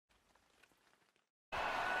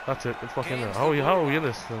That's it. It's fucking there. How are we in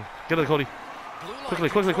this? Get it, Cody. Quickly.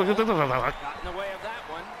 Got in the way of that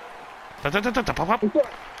one. Pop up.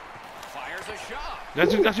 Fires a shot.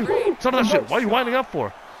 Got you. Son of that shit. Why are you winding up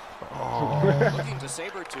for? Oh. Looking to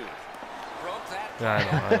Sabertooth. Broke that.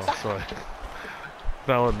 Yeah, I know. Sorry.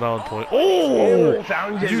 Valid point. Oh!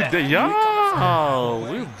 Found You did, yeah!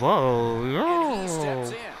 We both.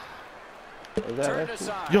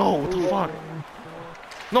 Yo, what the fuck?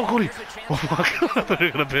 No, Cody! Oh fuck!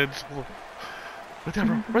 They're gonna pinch. Right there,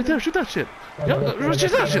 bro. Right there. Shoot that shit. Yeah,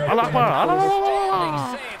 shoot that shit.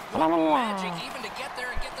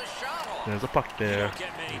 There's a puck there.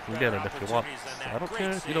 You can get it if you want. I don't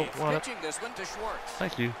care if you don't want it.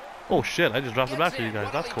 Thank you. Oh shit, I just dropped it back for you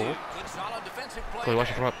guys. That's cool. Cody, watch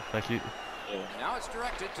your front. Thank you.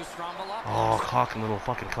 Oh, cock, little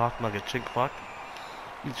fucking cock nugget. Chink fuck.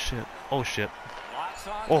 Eat shit. Oh shit.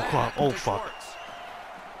 Oh fuck. Oh fuck.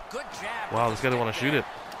 Wow, this guy didn't want to shoot it.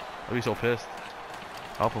 I'd be so pissed.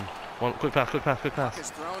 Help him. One quick pass.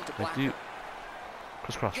 Thank you.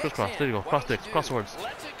 Crisscross. There you go. Cross sticks. Cross swords.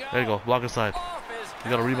 There you go. Block aside. You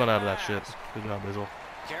got a rebound out of that shit. Good job, Bizzle.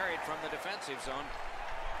 Carried from the defensive zone.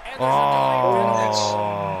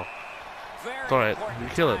 Oh. It's alright. We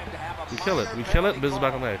kill it. We kill it. Biz is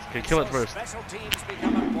back on the ice. Okay, kill it first. Special teams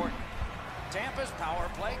become important. Tampa's power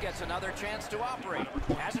play gets another chance to operate.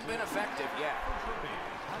 Hasn't been effective yet.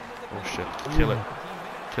 Oh shit. Kill it.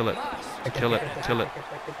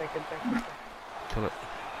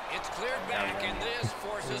 It's cleared back, and this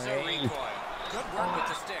forces a recoil. Good work with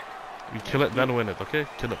the stick. We kill it, then win it, okay?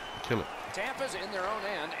 Kill it. Tampa's in their own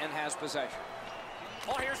end and has possession.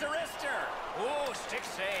 Oh, here's a wrister. Oh, stick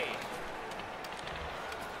save.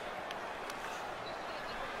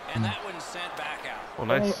 And that one's sent back out. Oh,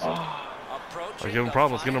 nice. Approaching Give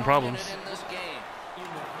him problems.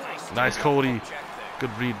 Nice, Cody.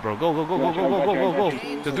 Good read, bro. Go.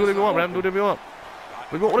 Just do whatever you want, man. Do whatever you want.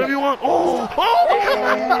 Whatever you want. Oh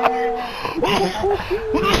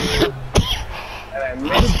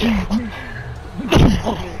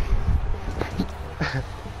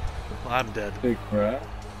I'm dead. Big crap.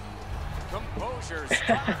 Composure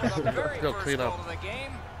stopped with the very Go first clean goal up. of the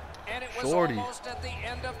game, and it was Shorty. almost at the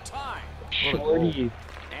end of time. Shorty.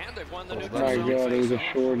 And they've won the Oh neutral my zone god, it was a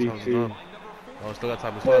faceoff. shorty too. Oh, we still got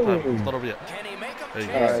time. It's not over yet. Can he make There you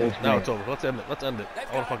a go. chance? Now it's over. Let's end it. They've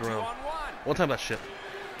I want to got fuck a around. 2-on-1. One time that shit.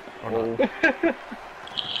 Or not. Lugged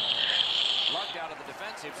out of the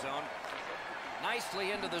defensive zone.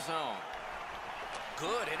 Nicely into the zone.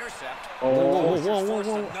 Good intercept. Whoa. Forced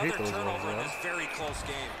I hate another those turnover in ones, this very close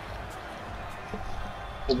game.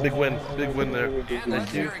 Big win there. And Thank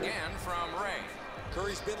let's you. hear again from Ray.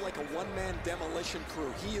 Curry's been like a one-man demolition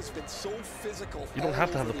crew. He has been so physical. You don't have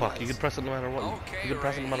to have the puck. You can press it no matter what. Okay, You can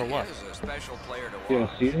press it no matter Ray, what. he is a special player to Yeah,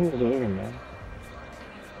 watch. season is over, man.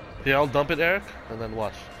 Yeah, I'll dump it, Eric, and then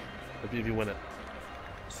watch. If you win it.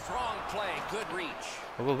 Strong play, good reach.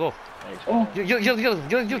 Go. Oh. Get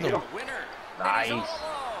them. Winner. Nice. And he's all alone.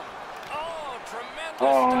 Oh, tremendous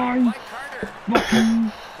Oh, stop by Carter.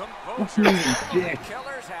 Composure. dick. The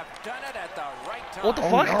Killers have done it at the right time. What the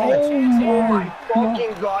fuck? Oh my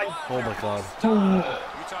fucking god. Oh my god. You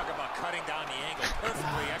talk about cutting down the angle,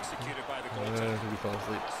 perfectly executed by the goaltender. He fell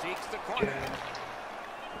asleep. Seeks the corner.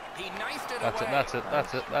 He knifed it That's away. it. And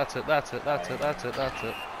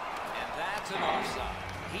that's an offside.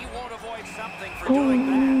 He won't avoid something for doing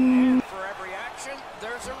that. And for every action,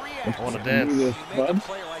 there's a reaction. I want to Do dance. this, You make a bud.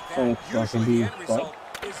 play like Oh, that, fucking usually the dude, end result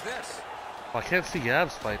is this. I can't see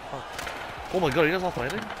Gabs fight. Fuck. Oh my god, you guys all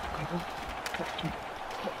fighting? Oh,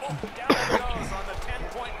 down it goes on the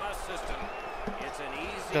 10-point must system. It's an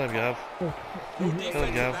easy Get him, Gab. No defense Good,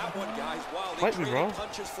 in Gav. that one, guys. Wow, they Fight me, traded bro.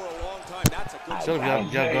 punches for a long time. That's a good Get him,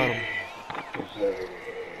 job. Gab. Got him.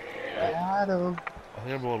 Adam. I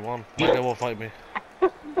think everyone won. My guy won't fight me. Oh,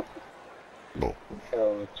 to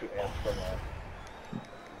answer that.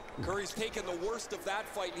 Curry's taken the worst of that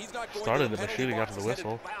fight. He's not going Started to in the the penalty shooting box. after the He's headed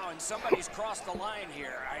whistle. Wow, and somebody's crossed the line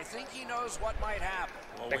here. I think he knows what might happen.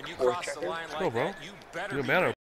 Well, when you Four cross the checkers. line Let's go, like bro. that, you better You're be better.